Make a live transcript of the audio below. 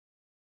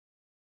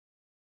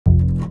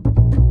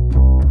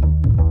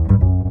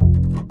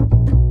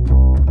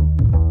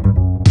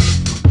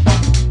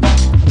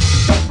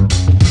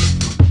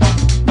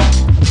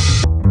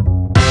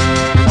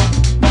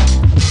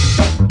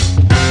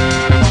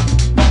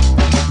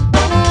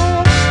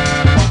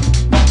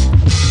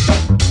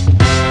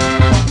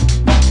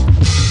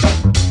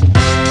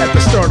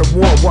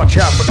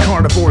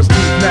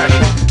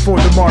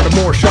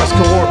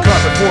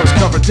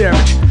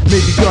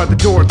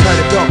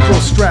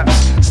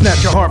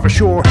snatch your heart for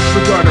sure.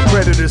 Regard the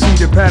predators,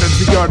 eating patterns,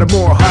 regard the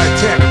more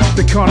high-tech.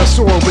 The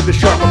connoisseur with the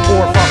sharp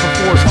rapport, 5 for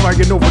 4s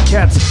flying over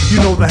cats. You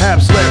know the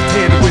haps,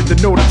 left-handed with the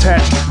note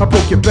attached. I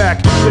broke your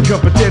back, the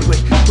jumper deadly.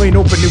 Lane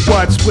open and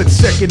wide, split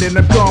second and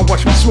I'm gone.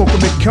 Watch me smoke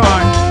them in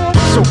kind.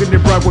 Soaking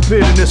it right with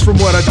bitterness from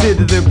what I did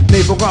to them.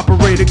 Naval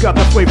operator, got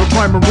the flavor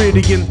prime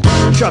meridian.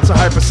 Shots a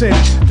high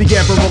percentage. The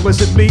Admiral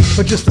isn't me,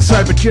 but just the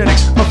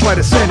cybernetics. My flight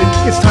ascended,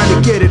 it's time to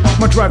get it.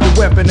 My driving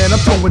weapon and I'm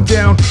throwing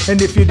down.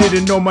 And if you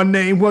didn't know my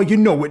name, well you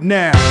know it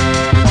now.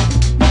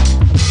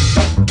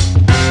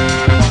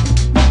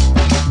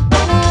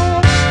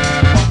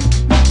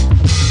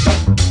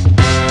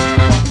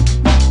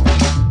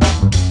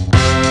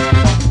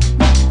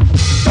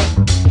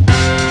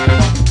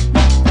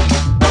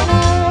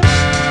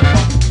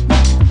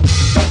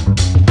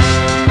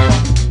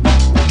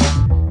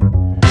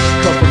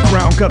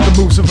 Got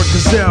the moves of a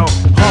gazelle,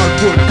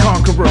 hardwood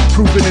conqueror,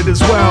 proving it as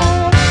well.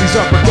 These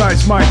upper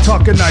guys might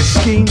talk a nice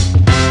scheme,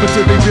 but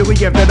do they really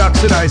have that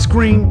oxidized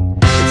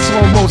green? It's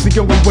slow-mo's the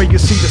only way you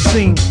see the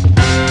scene.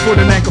 Foot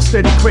and ankle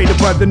steady,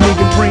 created by the knee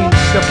and green.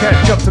 They'll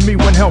catch up to me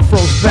when hell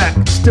throws back.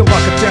 Still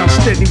lock it down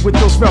steady with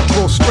those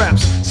Velcro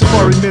straps.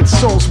 Safari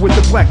midsoles with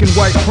the black and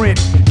white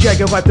print.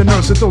 Jagged like the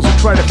nerves of those who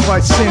try to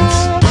fly since.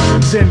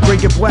 Zen gray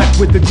and black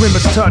with the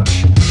grimmest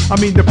touch. I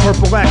mean the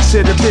purple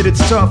accent, admit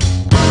it's tough.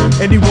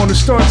 Anyone who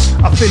starts,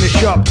 I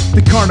finish up.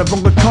 The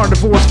carnival of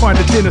carnivores find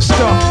a dinner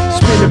stuff.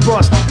 Spin and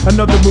bust,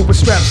 another move with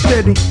strap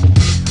steady.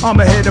 I'm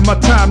ahead of my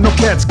time, no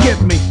cats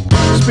get me.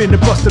 Spin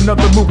and bust,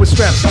 another move with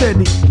strap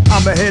steady.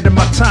 I'm ahead of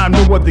my time,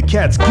 no other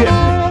cats get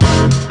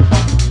me.